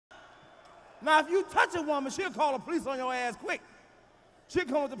Now, if you touch a woman, she'll call the police on your ass quick. She'll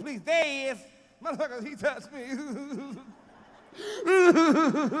come with the police. There he is. Motherfucker, he touched me.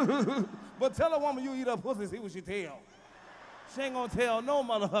 But tell a woman you eat her pussy, see what she tell. She ain't gonna tell no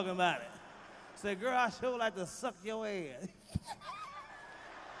motherfucking about it. Say, girl, I sure like to suck your ass.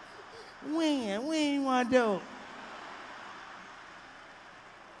 When? When you wanna do it?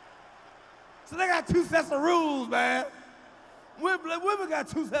 So they got two sets of rules, man. Women got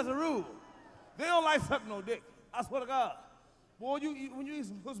two sets of rules. They don't like sucking no dick. I swear to God. Boy, when you eat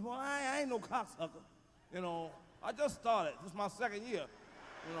some pussy, boy, I ain't no cocksucker. You know, I just started. This is my second year.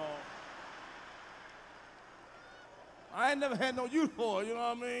 You know. I ain't never had no use for it, you know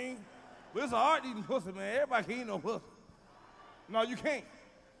what I mean? But it's a art eating pussy, man. Everybody can eat no pussy. No, you can't.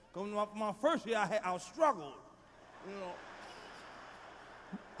 Because my first year, I struggled, you know.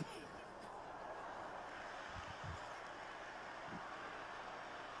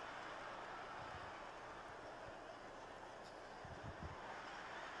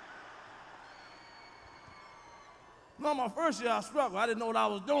 No, my first year I struggled. I didn't know what I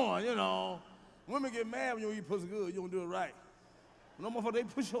was doing, you know. Women get mad when you eat pussy good. You don't do it right. No motherfucker, they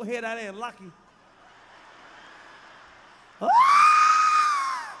push your head out there and lock you.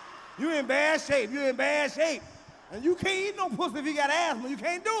 You in bad shape. You in bad shape. And you can't eat no pussy if you got asthma. You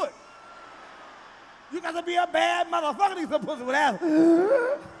can't do it. You got to be a bad motherfucker to eat some pussy with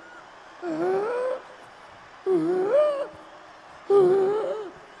asthma.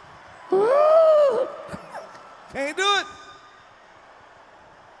 Can't do it.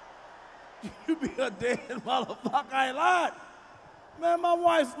 You be a dead motherfucker, I ain't lying. Man, my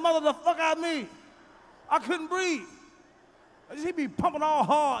wife smothered the fuck out of me. I couldn't breathe. She be pumping all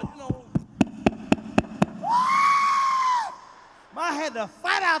hard, you know. I had to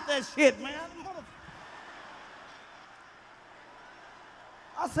fight out that shit, man.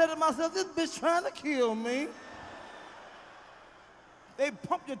 I said to myself, this bitch trying to kill me. They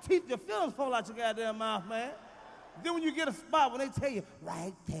pump your teeth, your feelings fall out your goddamn mouth, man. Then when you get a spot, when they tell you,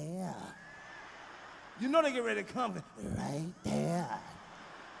 right there, you know they get ready to come. Right there.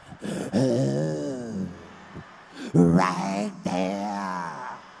 Right there.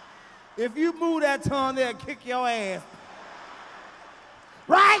 If you move that tongue there, kick your ass.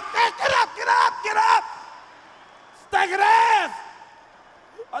 Right there, get up, get up, get up. Stinking ass.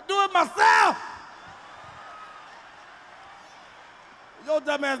 I do it myself. Your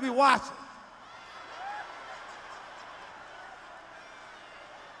dumb ass be watching.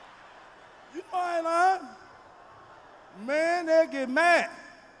 You know I ain't lying. Man, they get mad.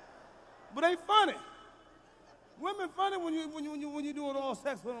 But they funny. Women funny when you do it all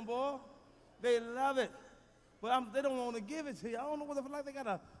sex with them, boy. They love it. But they don't want to give it to you. I don't know whether like they got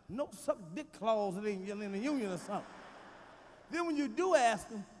a no-suck dick clause in the union or something. Then when you do ask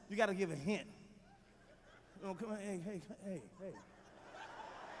them, you got to give a hint. You know, come on, hey.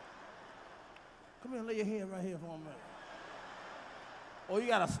 Come here and lay your head right here for a minute. Or you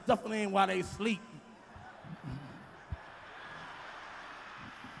got to stuff it in while they sleep.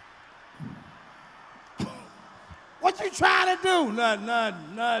 What you trying to do?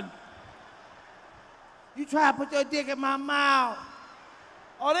 Nothing. You try to put your dick in my mouth.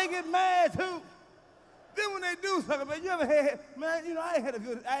 Oh, they get mad too. Then when they do something, man, you ever had, man, you know, I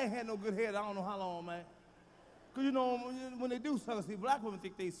ain't had no good head, I don't know how long, man. Because, you know, when they do something, see, black women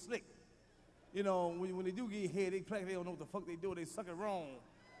think they slick. You know, when they do get head, they play, they don't know what the fuck they do, they suck it wrong.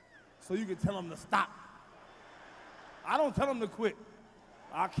 So you can tell them to stop. I don't tell them to quit.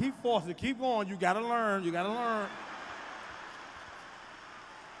 I keep forcing, keep going, you gotta learn.